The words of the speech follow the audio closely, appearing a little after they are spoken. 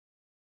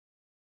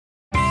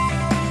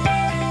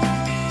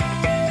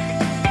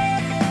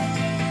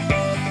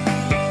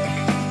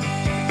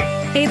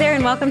Hey there,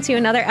 and welcome to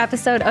another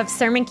episode of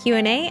Sermon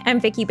Q&A. I'm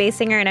Vicki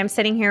Basinger, and I'm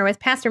sitting here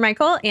with Pastor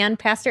Michael and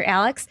Pastor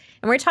Alex,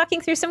 and we're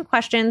talking through some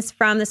questions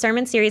from the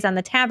sermon series on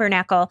the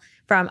Tabernacle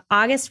from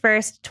August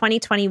 1st,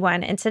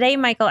 2021. And today,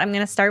 Michael, I'm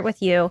going to start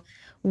with you.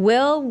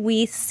 Will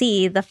we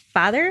see the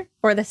Father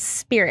or the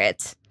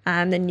Spirit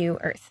on the new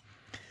earth?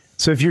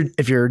 So if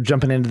you're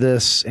jumping into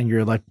this and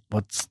you're like,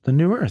 what's the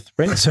new earth,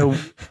 right? So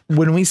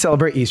when we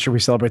celebrate Easter, we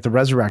celebrate the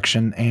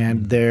resurrection,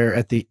 and there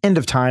at the end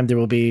of time, there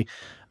will be,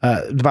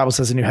 the Bible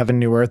says a new heaven,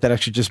 new earth. That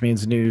actually just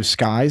means new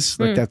skies.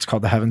 Like that's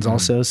called the heavens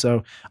also.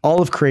 So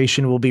all of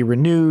creation will be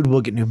renewed.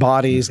 We'll get new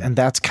bodies, and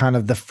that's kind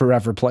of the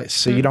forever place.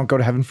 So you don't go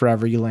to heaven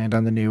forever. You land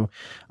on the new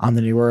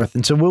earth.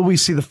 And so will we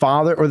see the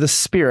Father or the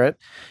Spirit?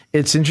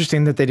 It's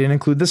interesting that they didn't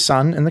include the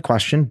Son in the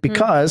question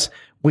because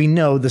we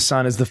know the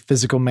Son is the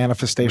physical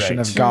manifestation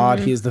of God.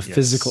 He is the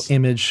physical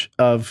image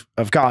of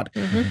God.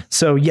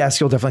 So yes,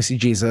 you'll definitely see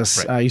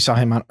Jesus. You saw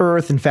him on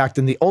earth. In fact,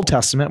 in the Old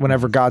Testament,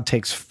 whenever God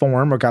takes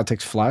form or God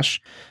takes flesh,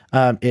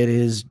 it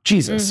is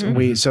Jesus.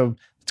 So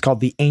it's called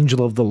the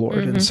angel of the Lord.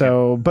 And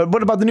so, but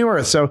what about the new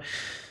earth? So,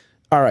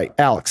 all right,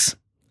 Alex,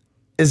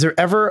 is there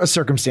ever a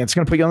circumstance? I'm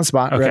going to put you on the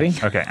spot. Okay. Ready?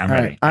 Okay, I'm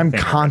ready. I'm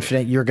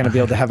confident you're going to be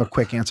able to have a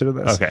quick answer to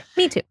this. Okay.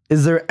 Me too.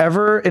 Is there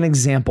ever an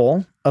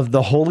example of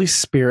the Holy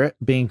Spirit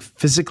being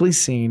physically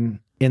seen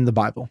in the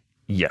Bible?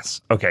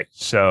 Yes. Okay.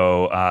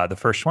 So the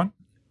first one,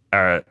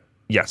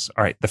 yes.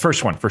 All right. The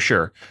first one for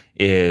sure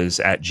is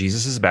at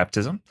Jesus's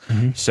baptism.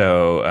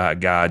 So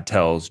God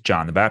tells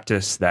John the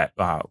Baptist that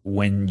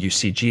when you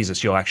see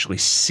Jesus, you'll actually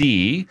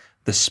see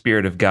the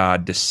Spirit of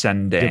God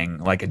descending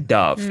like a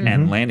dove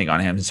and landing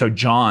on him. And so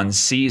John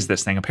sees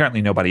this thing.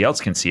 Apparently nobody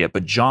else can see it,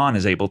 but John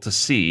is able to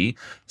see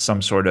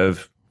some sort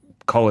of,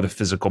 call it a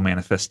physical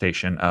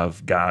manifestation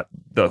of God,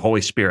 the Holy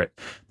Spirit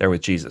there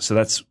with Jesus. So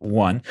that's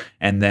one.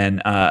 And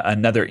then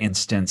another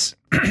instance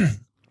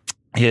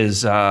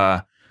is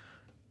The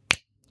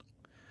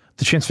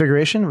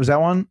Transfiguration, was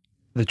that one?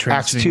 the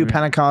Acts 2,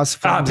 Pentecost.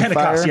 Pentecost,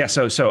 fire? yeah.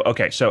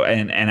 So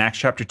in Acts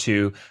chapter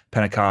 2,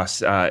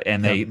 Pentecost,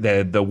 and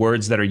the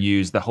words that are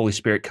used, the Holy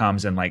Spirit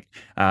comes and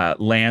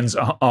lands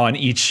on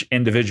each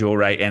individual,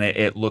 right? And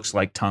it looks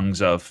like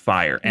tongues of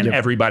fire, and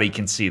everybody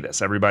can see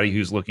this. Everybody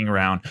who's looking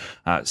around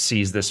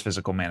sees this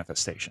physical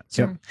manifestation.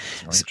 So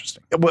it's really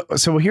interesting.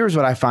 So here's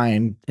what I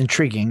find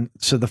intriguing.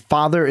 So the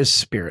Father is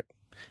Spirit.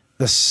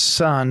 The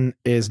Son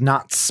is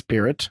not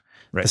Spirit.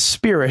 Right. The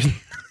Spirit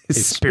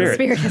is Spirit.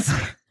 Spirit is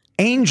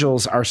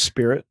Angels are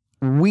spirit.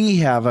 We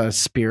have a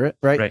spirit,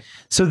 right?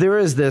 So there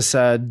is this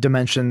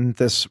dimension,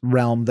 this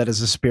realm that is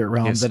a spirit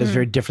realm that is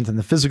very different than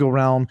the physical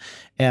realm,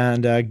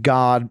 and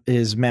God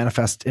is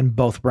manifest in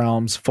both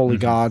realms, fully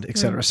God,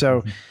 etc.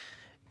 So,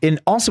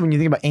 also when you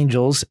think about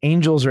angels,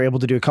 angels are able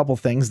to do a couple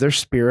things. They're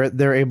spirit.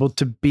 They're able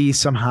to be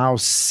somehow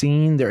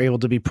seen. They're able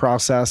to be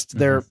processed.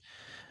 There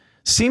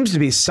seems to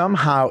be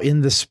somehow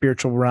in the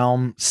spiritual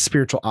realm,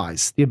 spiritual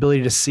eyes, the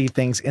ability to see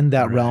things in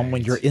that realm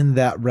when you're in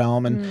that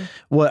realm. And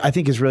what I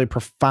think is really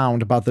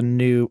profound about the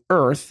new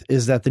earth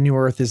is that the new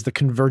earth is the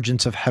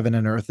convergence of heaven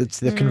and earth. It's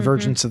the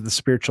convergence of the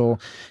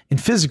spiritual and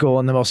physical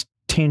in the most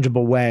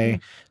tangible way.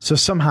 So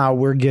somehow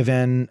we're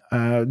given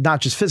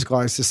not just physical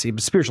eyes to see,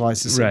 but spiritual eyes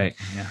to see. Right.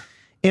 Yeah.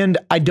 And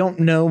I don't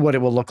know what it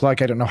will look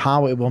like. I don't know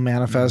how it will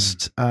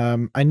manifest.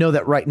 I know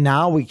that right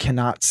now we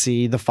cannot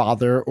see the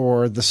Father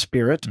or the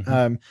Spirit.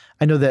 I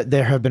know that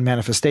there have been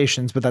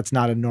manifestations, but that's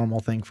not a normal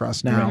thing for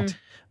us now.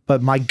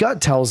 But my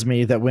gut tells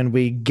me that when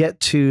we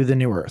get to the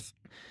new earth,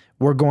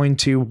 we're going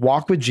to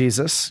walk with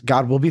Jesus.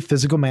 God will be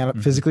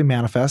physically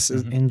manifest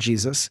in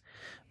Jesus.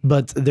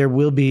 But there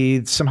will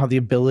be somehow the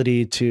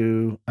ability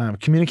to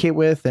communicate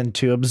with and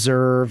to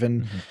observe.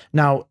 And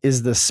now,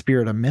 is the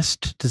Spirit a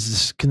mist?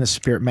 Can the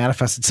Spirit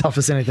manifest itself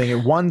as anything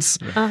at once?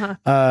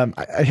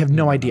 I have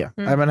no idea.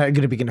 I'm not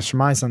going to begin to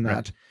surmise on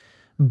that.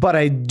 But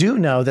I do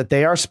know that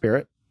they are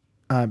spirit,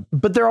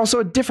 but they're also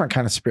a different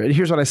kind of spirit.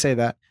 Here's what I say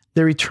that.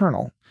 They're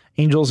eternal.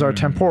 Angels are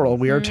temporal.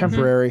 We are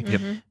temporary.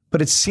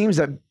 But it seems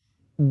that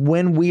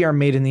when we are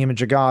made in the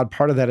image of God,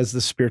 part of that is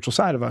the spiritual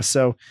side of us.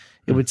 So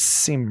it would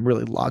seem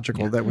really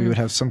logical that we would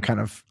have some kind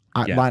of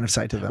line of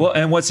sight to them. Well,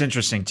 and what's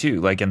interesting too,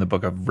 like in the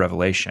book of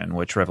Revelation,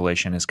 which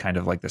Revelation is kind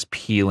of like this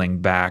peeling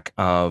back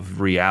of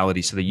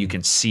reality so that you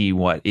can see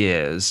what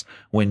is.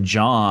 When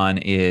John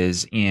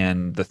is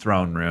in the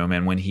throne room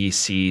and when he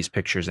sees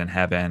pictures in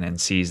heaven and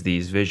sees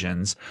these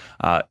visions,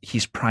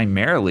 he's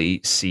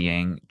primarily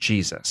seeing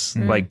Jesus.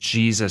 Like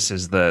Jesus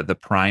is the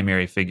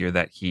primary figure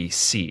that he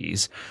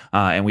sees,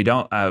 and we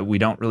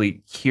don't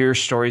really hear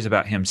stories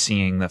about him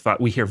seeing the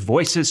Father. We hear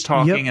voices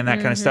talking and that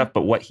kind of stuff,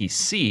 but what he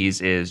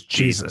sees is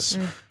Jesus.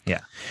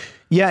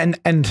 Yeah,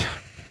 and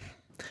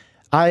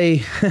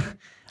I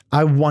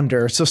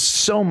wonder.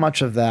 So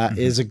much of that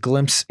is a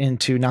glimpse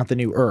into not the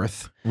new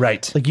earth,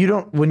 right? Like you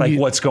don't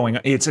what's going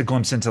on. It's a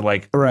glimpse into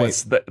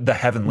what's the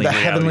heavenly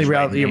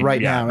reality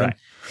right now. Right. And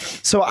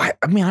so I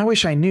mean, I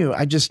wish I knew.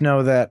 I just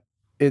know that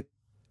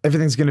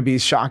everything's going to be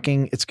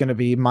shocking. It's going to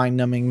be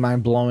mind-numbing,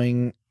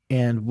 mind-blowing.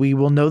 And we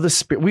will know the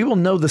Spirit. We will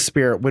know the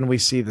Spirit when we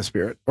see the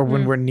Spirit or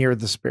when we're near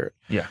the Spirit.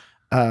 Yeah.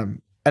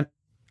 And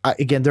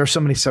again, there are so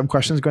many sub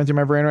questions going through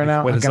my brain right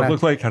now. What does it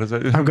look like? How does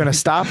it? I'm going to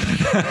stop.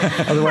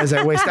 Otherwise,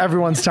 I waste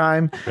everyone's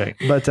time. Right.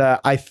 But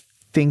I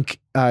think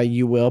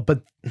you will.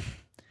 But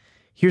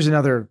here's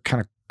another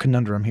kind of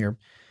conundrum here.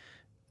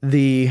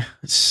 The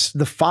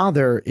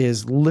Father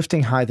is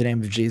lifting high the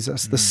name of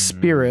Jesus. The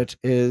Spirit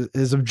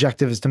his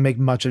objective is to make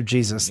much of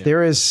Jesus. Yeah.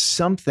 There is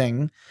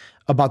something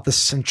about the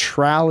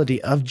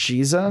centrality of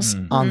Jesus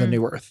on the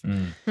new earth.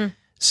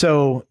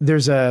 So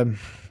there's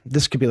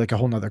this could be like a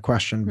whole nother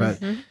question, but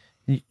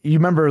you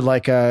remember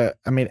like,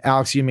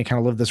 Alex, you and me kind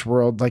of live this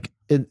world, like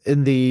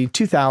in the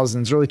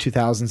 2000s, early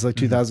 2000s, like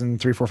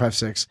 2003, 4, 5,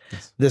 6,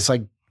 this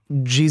like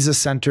Jesus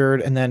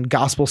centered and then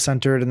gospel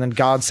centered and then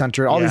God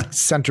centered, all these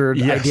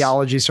centered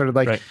ideologies started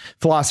like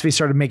philosophy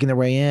started making their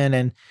way in.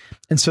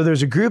 And so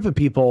there's a group of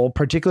people,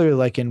 particularly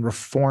like in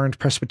Reformed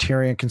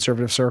Presbyterian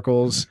conservative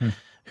circles,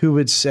 who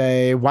would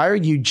say, why are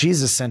you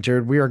Jesus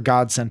centered? We are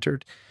God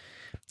centered.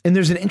 And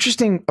there's an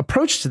interesting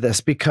approach to this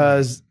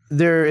because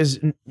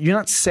you're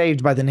not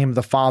saved by the name of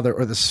the Father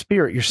or the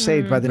Spirit. You're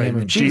saved by the name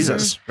of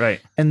Jesus. Right.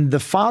 And the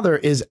Father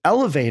is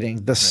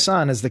elevating the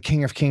Son as the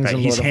King of Kings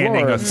and Lord of Lords. He's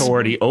handing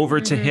authority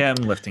over to him,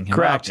 lifting him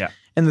up. Yeah.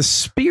 And the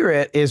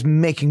Spirit is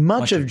making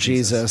much of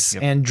Jesus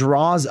and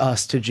draws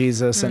us to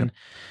Jesus. And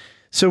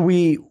so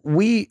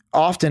we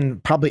often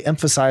probably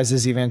emphasize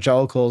as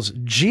evangelicals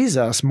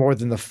Jesus more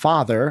than the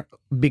Father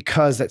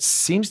because that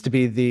seems to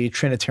be the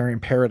Trinitarian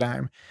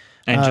paradigm.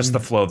 And just the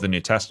flow of the New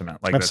Testament.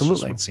 Like absolutely.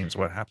 That's just what seems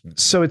what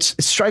happens. So it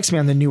strikes me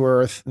on the new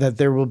earth that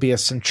there will be a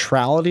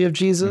centrality of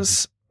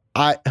Jesus.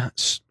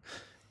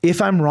 If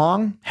I'm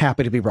wrong,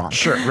 happy to be wrong.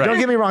 Sure, right. Don't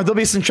get me wrong. There'll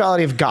be a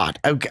centrality of God.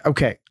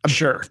 Okay.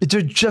 Sure.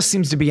 There just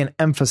seems to be an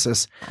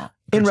emphasis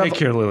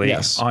particularly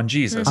on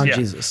Jesus. On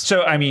Jesus.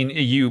 So,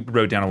 you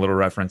wrote down a little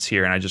reference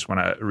here, and I just want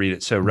to read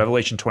it. So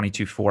Revelation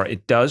 22:4,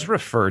 it does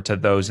refer to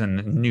those in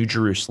New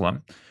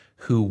Jerusalem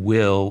who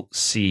will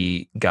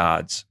see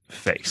God's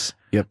face.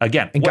 Yep.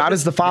 Again, and God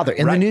is the Father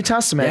in the New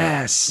Testament.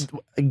 Yes,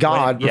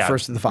 God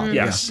refers to the Father.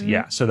 Yes,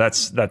 yeah. So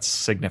that's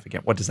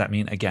significant. What does that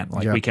mean? Again,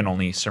 we can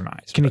only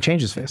surmise. Can he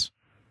change his face?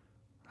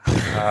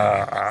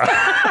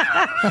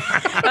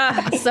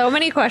 So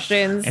many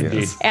questions,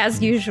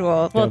 as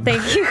usual. Well,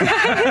 thank you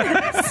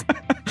guys.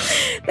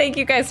 Thank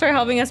you guys for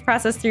helping us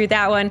process through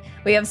that one.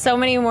 We have so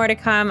many more to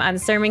come on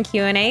Sermon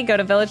Q&A. Go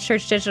to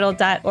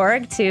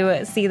villagechurchdigital.org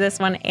to see this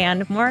one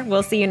and more.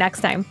 We'll see you next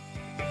time.